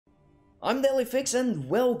I'm Dailyfix and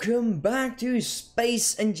welcome back to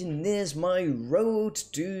Space Engineers, my road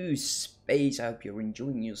to space. I hope you're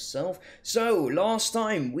enjoying yourself. So, last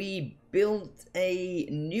time we built a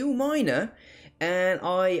new miner and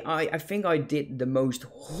I think I did the most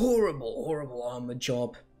horrible armor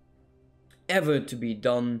job ever to be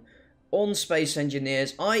done on Space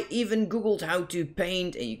Engineers. I even googled how to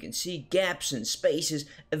paint and you can see gaps and spaces.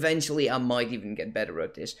 Eventually I might even get better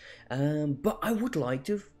at this. But I would like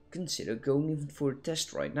to consider going in for a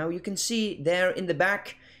test right now. You can see there in the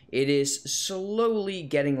back it is slowly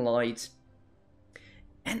getting light,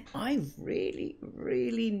 and I really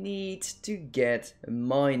need to get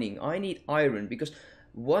mining. I need iron, because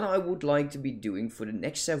what I would like to be doing for the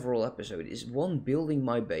next several episodes is, one, building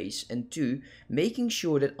my base, and two, making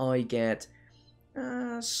sure that I get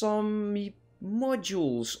some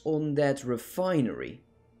modules on that refinery.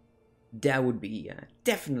 That would be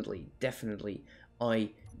definitely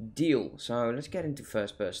ideal. So let's get into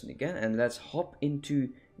first person again and let's hop into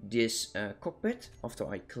this cockpit after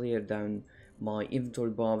I clear down my inventory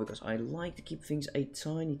bar, because I like to keep things a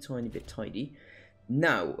tiny bit tidy.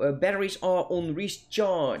 Now, batteries are on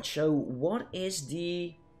recharge. So what is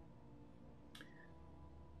the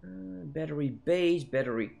battery base,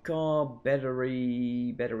 battery car,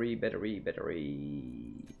 battery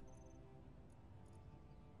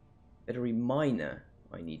miner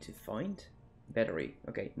I need to find? Battery,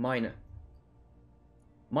 okay, miner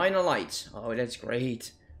lights. Oh, that's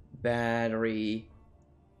great. Battery.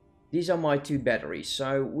 These are my two batteries,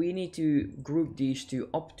 so we need to group these two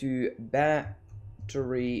up to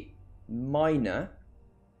battery miner.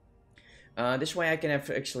 This way I can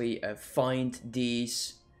actually find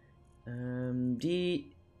these. The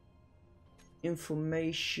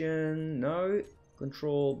information. No,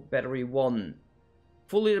 control battery 1.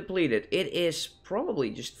 Fully depleted. It is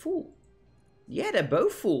probably just full. Yeah, they're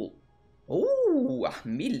both full. Oh,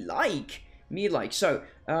 me like. So,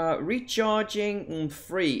 recharging on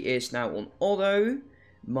 3 is now on auto.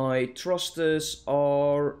 My thrusters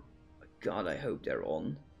are... God, I hope they're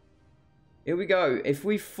on. Here we go. If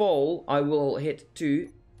we fall, I will hit 2.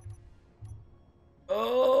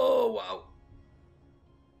 Oh, wow.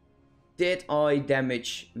 Did I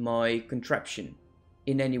damage my contraption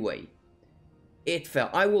in any way? It fell.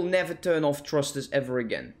 I will never turn off thrusters ever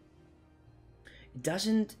again. It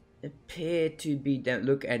doesn't appear to be that.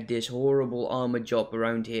 Look at this horrible armor job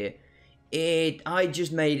around here. I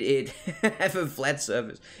just made it have a flat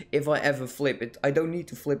surface. If I ever flip it, I don't need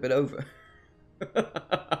to flip it over.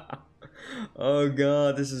 Oh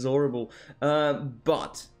god, this is horrible.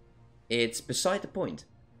 But it's beside the point.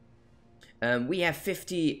 We have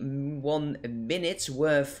 51 minutes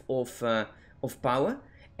worth of power,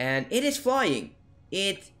 and it is flying.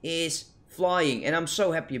 It is flying, and I'm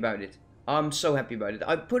so happy about it. I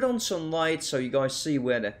put on some lights so you guys see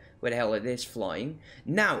where the hell it is flying.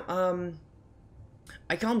 Now,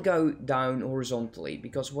 I can't go down horizontally,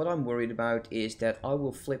 because what I'm worried about is that I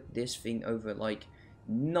will flip this thing over like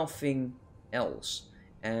nothing else,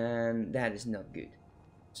 and that is not good.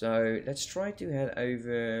 So let's try to head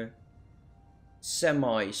over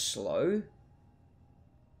semi-slow.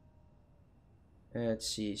 Let's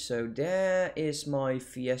see, so there is my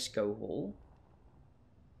Fiasco hull.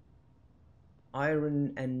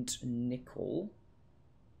 Iron and nickel.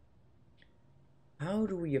 How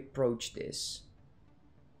do we approach this?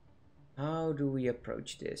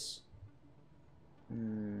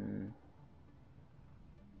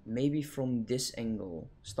 Maybe from this angle.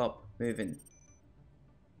 Stop moving.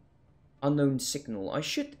 Unknown signal. I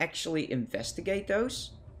should actually investigate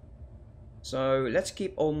those. So let's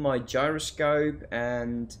keep on my gyroscope,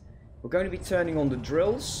 and we're going to be turning on the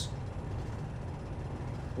drills.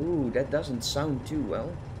 Ooh, that doesn't sound too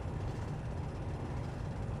well.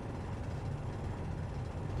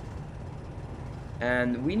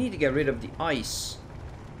 And we need to get rid of the ice.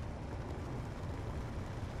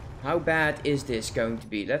 How bad is this going to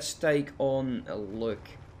be? Let's take on a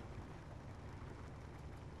look.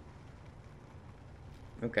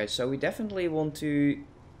 Okay, so we definitely want to...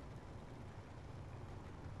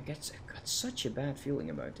 I got such a bad feeling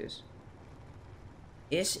about this.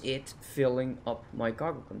 Is it filling up my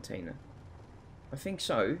cargo container? I think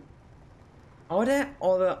so. Are there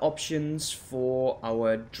other options for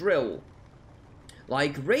our drill?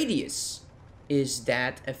 Like radius? Is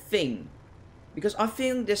that a thing? Because I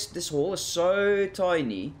think this hole is so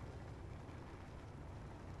tiny.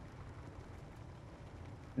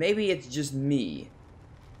 Maybe it's just me.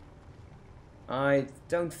 I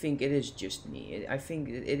don't think it is just me. I think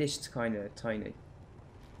it is kind of tiny.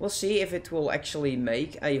 We'll see if it will actually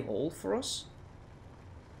make a hole for us.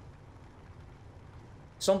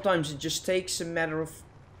 Sometimes it just takes a matter of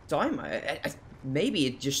time. Maybe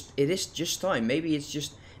it is just time. Maybe it's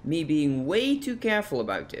just me being way too careful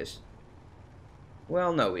about this.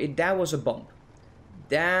 Well, no, that was a bump.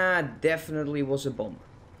 That definitely was a bump.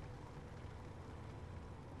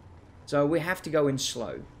 So we have to go in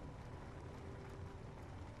slow.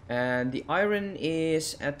 And the iron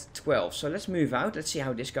is at 12. So let's move out. Let's see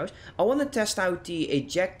how this goes. I want to test out the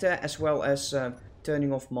ejector as well as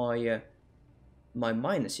turning off my my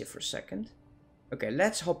miners here for a second. Okay,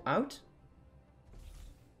 let's hop out.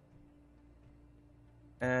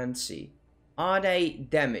 And see. Are they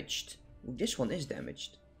damaged? Ooh, this one is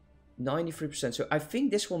damaged. 93%. So I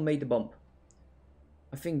think this one made the bump.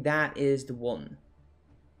 I think that is the one.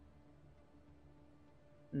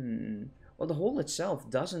 Well, the hole itself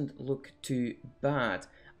doesn't look too bad.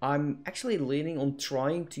 I'm actually leaning on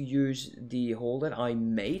trying to use the hole that I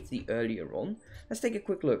made the earlier on. Let's take a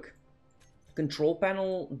quick look. Control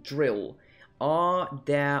panel, drill. Are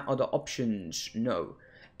there other options? No.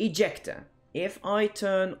 Ejector. If I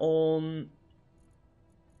turn on...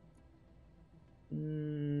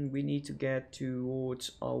 we need to get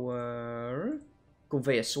towards our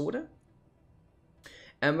conveyor sorter.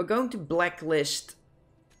 And we're going to blacklist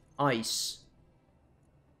ice.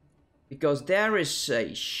 Because there is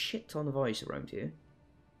a shit ton of ice around here.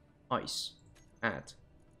 Ice. Add.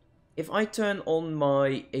 If I turn on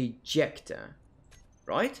my ejector,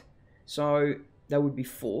 right? So that would be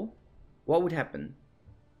 4. What would happen?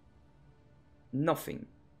 Nothing.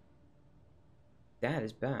 That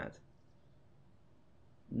is bad.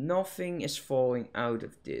 Nothing is falling out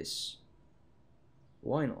of this.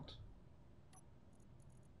 Why not?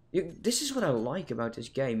 This is what I like about this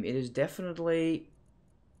game. It is definitely...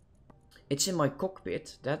 It's in my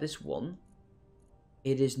cockpit. That is one.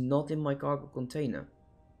 It is not in my cargo container.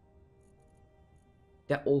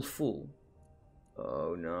 They're all full.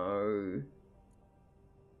 Oh no.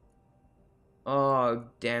 Oh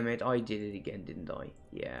damn it. I did it again, didn't I?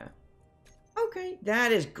 Yeah. Okay,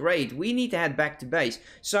 that is great. We need to head back to base.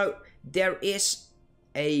 So there is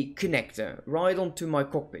a connector right onto my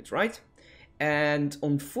cockpit, right? And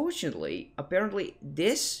unfortunately, apparently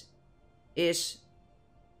this is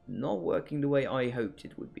not working the way I hoped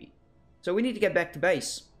it would be. So we need to get back to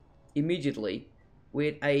base immediately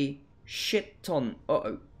with a shit ton.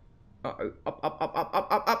 Uh-oh. Uh-oh. Up, up, up, up,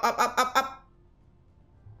 up, up, up, up, up, up, up.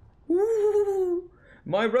 Woo!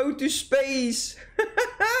 My road to space!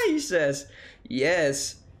 He says.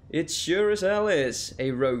 Yes, it sure as hell is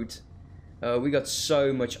a road. We got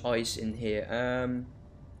so much ice in here.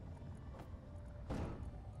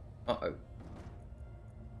 Uh-oh.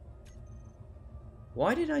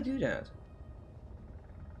 Why did I do that?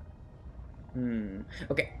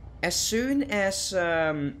 Okay, as soon as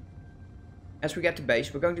we get to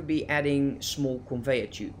base, we're going to be adding small conveyor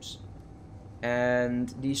tubes.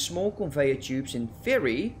 And these small conveyor tubes, in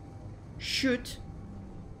theory, should,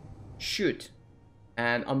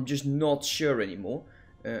 and I'm just not sure anymore,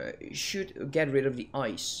 should get rid of the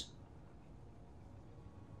ice.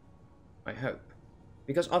 I hope.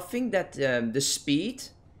 Because I think that the speed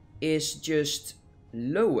is just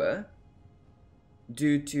lower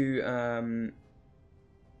due to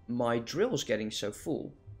my drills getting so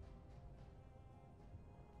full.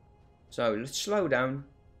 So let's slow down.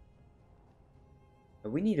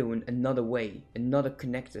 We need another way, another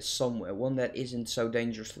connector somewhere, one that isn't so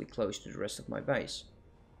dangerously close to the rest of my base.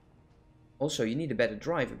 Also, you need a better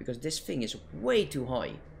driver because this thing is way too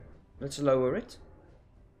high. Let's lower it.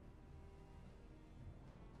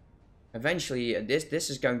 Eventually, this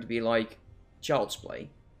is going to be like child's play.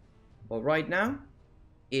 But right now,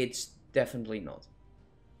 it's definitely not.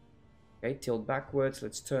 Okay, tilt backwards.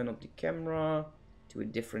 Let's turn up the camera to a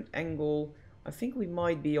different angle. I think we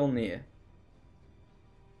might be on here.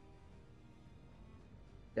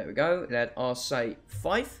 There we go. Let us say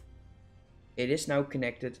 5. It is now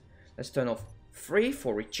connected. Let's turn off 3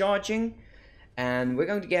 for recharging. And we're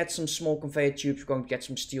going to get some small conveyor tubes. We're going to get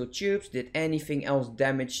some steel tubes. Did anything else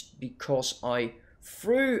damage because I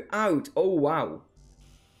threw out? Oh, wow.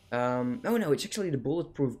 Oh, no, it's actually the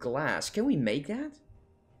bulletproof glass. Can we make that?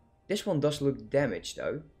 This one does look damaged,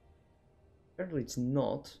 though. Apparently it's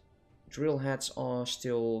not. Drill heads are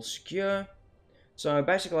still secure. So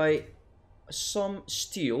basically, some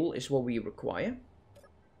steel is what we require.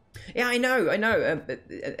 Yeah, I know.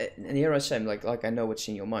 And here I say, like I know what's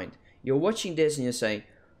in your mind. You're watching this and you're saying,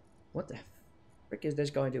 what the frick is this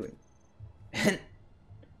guy doing? And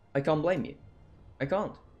I can't blame you. I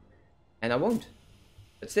can't. And I won't.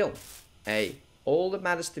 But still, hey, all that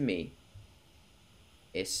matters to me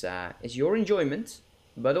is your enjoyment,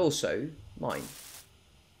 but also mine.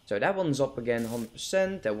 So that one's up again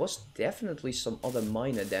 100%. There was definitely some other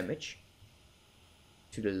minor damage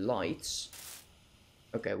to the lights.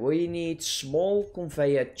 Okay, we need small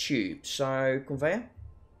conveyor tube. So, conveyor?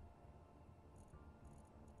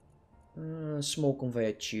 Small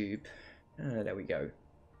conveyor tube. There we go.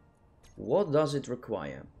 What does it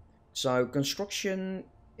require? So, construction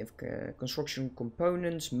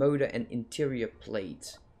components, motor and interior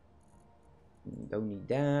plate. Don't need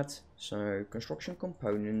that. So, construction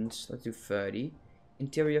components, let's do 30.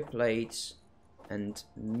 Interior plates and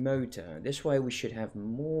motor. This way we should have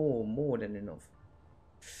more than enough.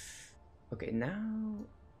 Okay, now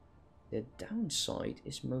the downside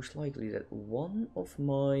is most likely that one of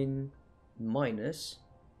my miners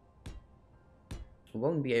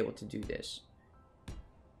won't be able to do this.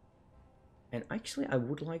 And actually I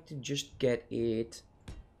would like to just get it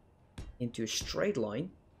into a straight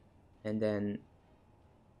line and then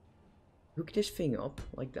hook this thing up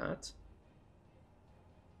like that.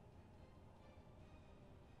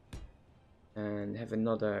 And have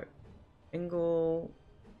another angle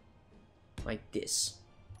like this.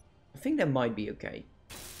 I think that might be okay.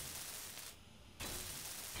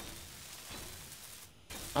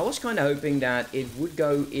 I was kind of hoping that it would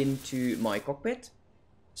go into my cockpit.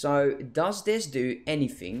 So does this do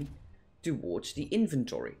anything towards the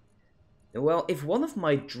inventory? Well, if one of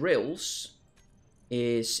my drills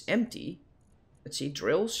is empty, let's see,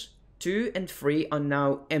 drills 2 and 3 are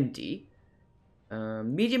now empty.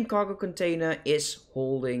 Medium cargo container is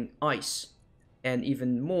holding ice and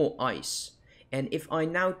even more ice. And if I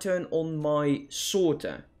now turn on my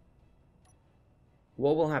sorter,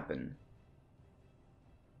 what will happen?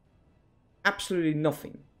 Absolutely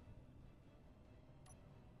nothing.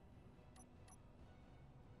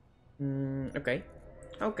 Okay.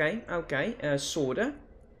 Sorter.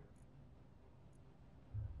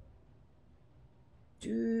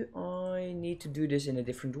 Do I need to do this in a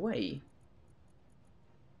different way?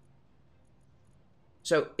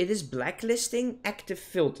 So it is blacklisting active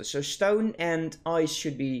filters. So stone and ice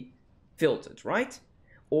should be filtered, right?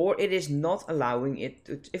 Or it is not allowing it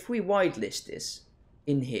to, if we whitelist this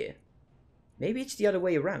in here. Maybe it's the other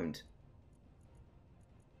way around.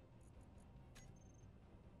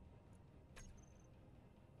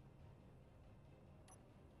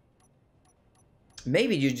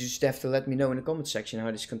 Maybe you just have to let me know in the comment section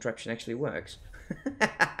how this contraption actually works.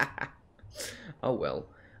 Oh well.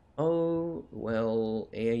 Oh well,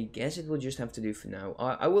 I guess it will just have to do for now.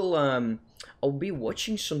 I'll be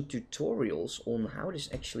watching some tutorials on how this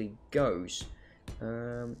actually goes.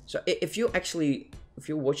 So if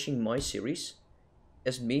you're watching my series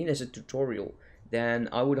as a tutorial, then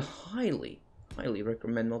I would highly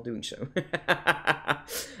recommend not doing so.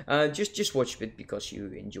 Just watch it because you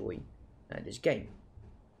enjoy this game.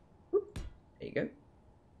 Whoop, there you go.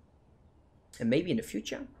 And maybe in the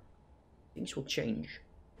future things will change.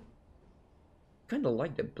 Kind of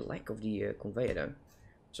like the black of the conveyor though.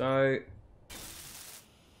 So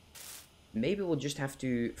maybe we'll just have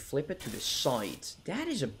to flip it to the side. That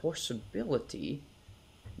is a possibility.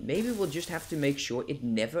 Maybe we'll just have to make sure it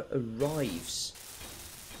never arrives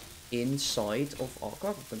inside of our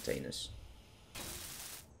cargo containers.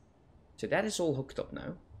 So that is all hooked up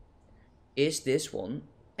now. Is this one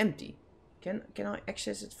empty? Can I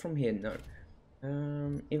access it from here? No.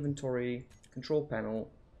 Inventory, control panel,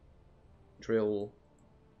 drill,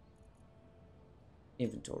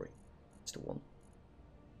 inventory. That's the one.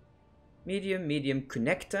 Medium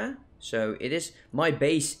connector. So it is, my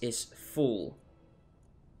base is full.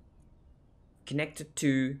 Connected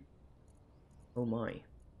to, oh my,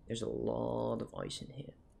 there's a lot of ice in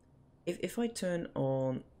here. If I turn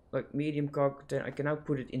on like medium cargo container, I can now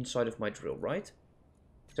put it inside of my drill, right?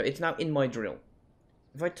 So it's now in my drill.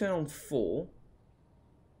 If I turn on 4,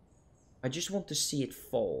 I just want to see it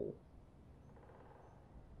fall.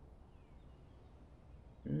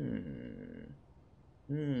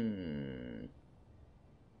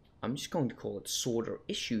 I'm just going to call it sorter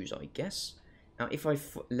issues, I guess. Now, if I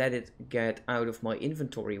let it get out of my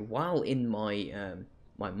inventory while in my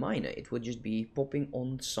my miner, it would just be popping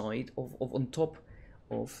on top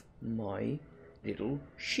of my little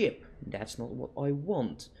ship. That's not what I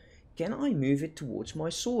want. Can I move it towards my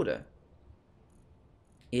sorter?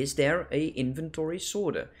 Is there a inventory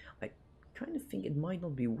sorter? I kind of think it might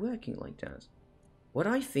not be working like that. What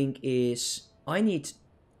I think is I need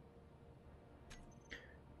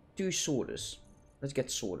 2 sorters. Let's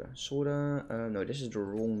get sorter. Sorter, no, this is the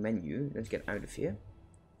wrong menu. Let's get out of here.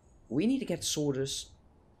 We need to get sorters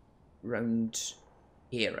around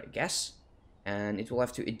here, I guess. And it will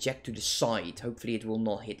have to eject to the side. Hopefully it will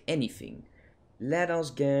not hit anything. Let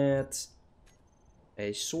us get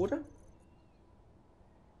A sorter?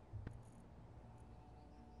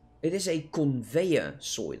 It is a conveyor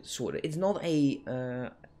sorter. It's not a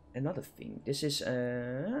another thing. This is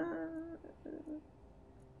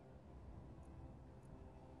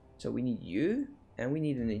so we need you and we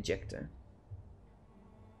need an ejector.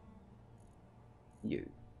 You.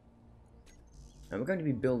 And we're going to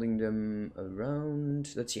be building them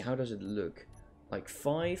around. Let's see, how does it look? Like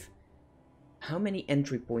 5. How many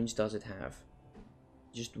entry points does it have?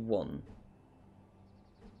 Just 1.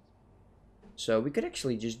 So we could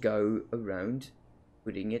actually just go around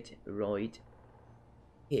putting it right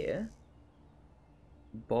here.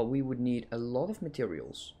 But we would need a lot of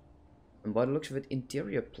materials. And by the looks of it,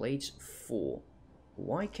 interior plates 4.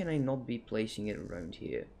 Why can I not be placing it around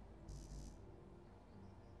here?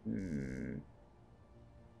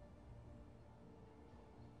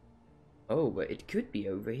 Oh, but it could be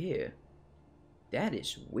over here. That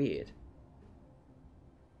is weird.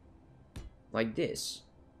 Like this.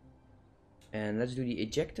 And let's do the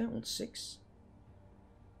ejector on 6.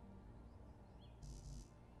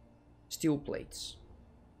 Steel plates.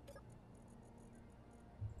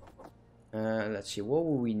 Let's see, what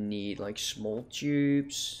will we need? Like small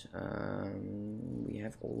tubes. We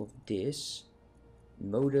have all of this.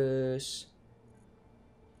 Motors.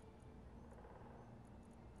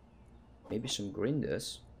 Maybe some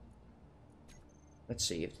grinders. Let's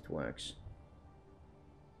see if it works.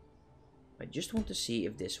 I just want to see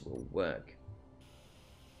if this will work.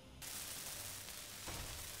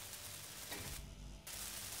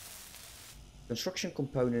 Construction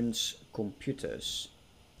components, computers.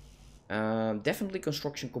 Definitely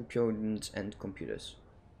construction components and computers.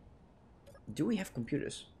 Do we have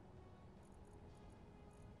computers?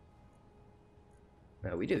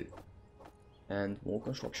 Well, we do. And more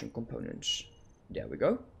construction components. There we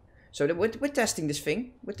go. So we're testing this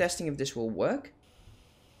thing. We're testing if this will work.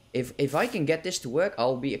 If I can get this to work,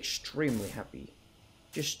 I'll be extremely happy.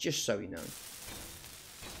 Just so you know.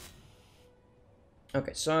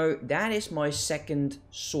 Okay, so that is my second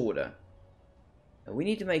sorter. Now we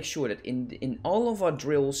need to make sure that in all of our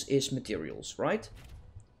drills is materials, right?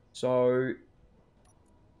 So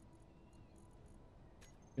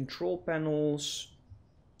control panels,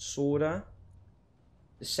 sorter,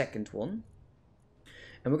 the second one.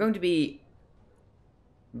 And we're going to be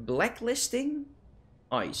blacklisting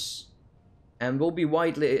ice. And we'll be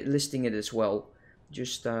whitelisting it as well.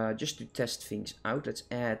 Just to test things out. Let's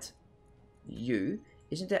add you.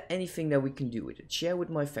 Isn't there anything that we can do with it? Share with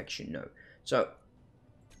my faction? No. So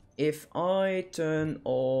if I turn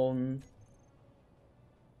on...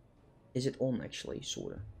 Is it on actually?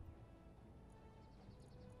 Sorta.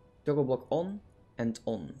 Toggle block on and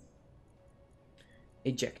on.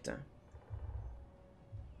 Ejector.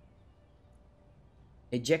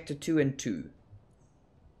 Ejector 2 and 2.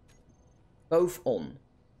 Both on.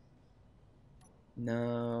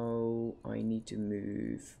 Now I need to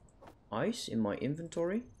move ice in my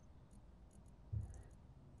inventory.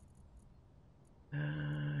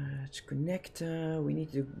 It's connector. We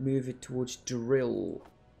need to move it towards drill.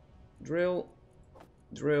 Drill.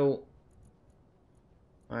 Drill.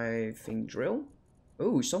 I think drill.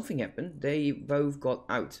 Oh, something happened. They both got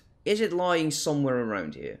out. Is it lying somewhere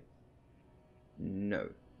around here? No.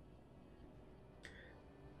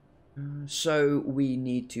 So we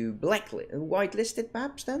need to whitelist it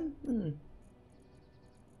perhaps then?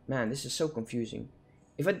 Man, this is so confusing.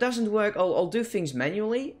 If it doesn't work, I'll do things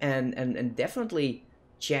manually and definitely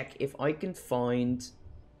check if I can find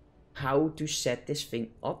how to set this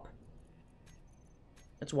thing up.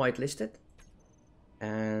 Let's whitelist it.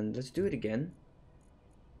 And let's do it again.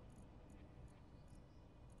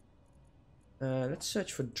 Let's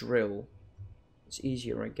search for drill. It's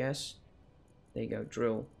easier, I guess. There you go,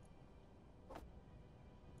 drill.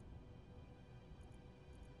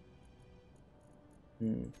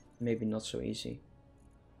 Maybe not so easy.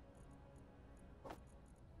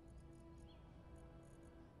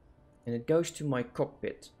 And it goes to my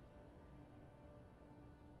cockpit.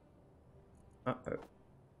 Uh-oh.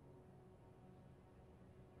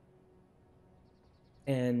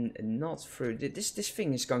 And not through. This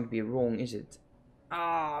thing is going to be wrong, is it?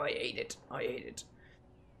 Ah, I hate it. I hate it.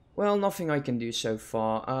 Well, nothing I can do so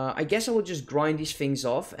far. I guess I will just grind these things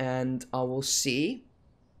off and I will see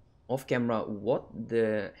off camera what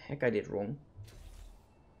the heck I did wrong.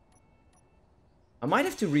 I might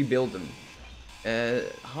have to rebuild them.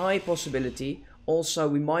 High possibility. Also,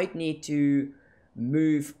 we might need to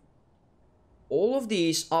move all of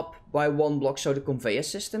these up by 1 block so the conveyor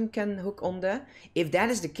system can hook on there. If that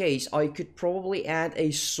is the case, I could probably add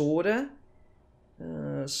a sorter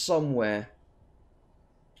somewhere.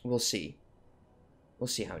 We'll see. we'll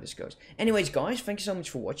see how this goes. Anyways, guys, thank you so much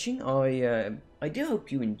for watching. I do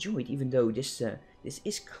hope you enjoyed, even though this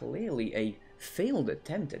is clearly a failed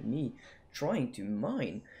attempt at me trying to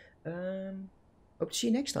mine. Hope to see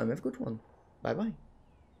you next time. Have a good one. Bye bye.